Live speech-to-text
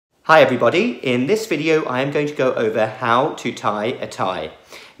Hi everybody, in this video I am going to go over how to tie a tie.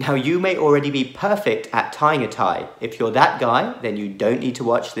 Now you may already be perfect at tying a tie. If you're that guy, then you don't need to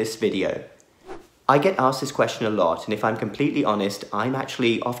watch this video. I get asked this question a lot, and if I'm completely honest, I'm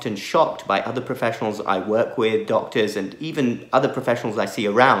actually often shocked by other professionals I work with, doctors, and even other professionals I see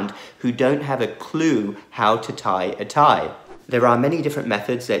around who don't have a clue how to tie a tie. There are many different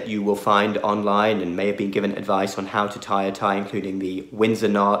methods that you will find online and may have been given advice on how to tie a tie, including the Windsor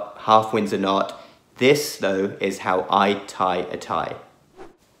knot, half Windsor knot. This, though, is how I tie a tie.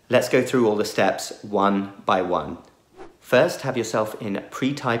 Let's go through all the steps one by one. First, have yourself in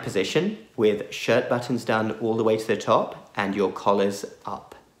pre-tie position with shirt buttons done all the way to the top and your collars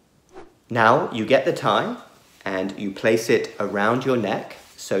up. Now you get the tie and you place it around your neck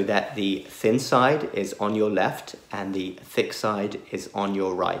so that the thin side is on your left and the thick side is on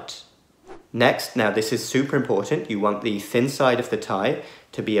your right. Next, now this is super important, you want the thin side of the tie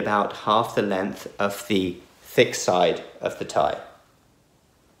to be about half the length of the thick side of the tie.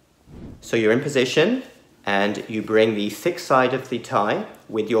 So you're in position and you bring the thick side of the tie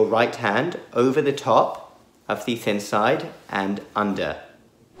with your right hand over the top of the thin side and under.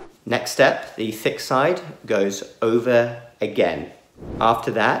 Next step, the thick side goes over again. After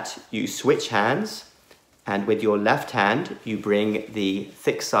that, you switch hands and with your left hand, you bring the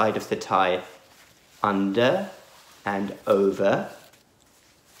thick side of the tie under and over.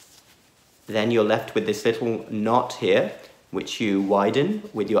 Then you're left with this little knot here, which you widen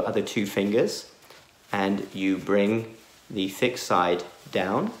with your other two fingers, and you bring the thick side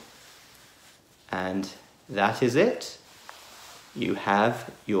down, and that is it. You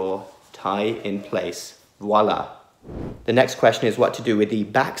have your tie in place. Voila. The next question is what to do with the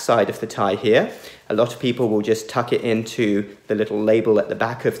back side of the tie here. A lot of people will just tuck it into the little label at the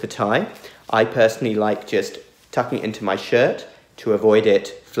back of the tie. I personally like just tucking it into my shirt to avoid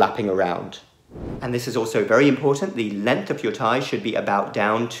it flapping around. And this is also very important, the length of your tie should be about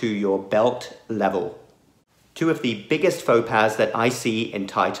down to your belt level. Two of the biggest faux pas that I see in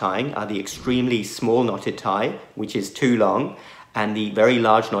tie tying are the extremely small knotted tie, which is too long, and the very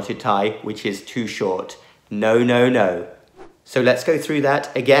large knotted tie, which is too short. No, no, no. So let's go through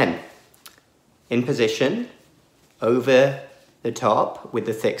that again. In position, over the top with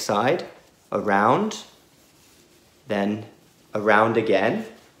the thick side, around, then around again.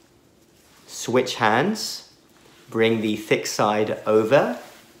 Switch hands, bring the thick side over,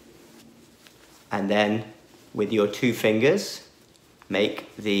 and then with your two fingers,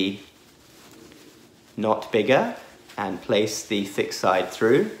 make the knot bigger and place the thick side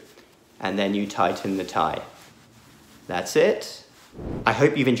through, and then you tighten the tie. That's it. I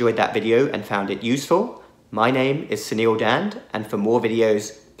hope you've enjoyed that video and found it useful. My name is Suneel Dhand, and for more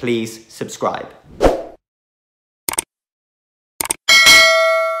videos, please subscribe.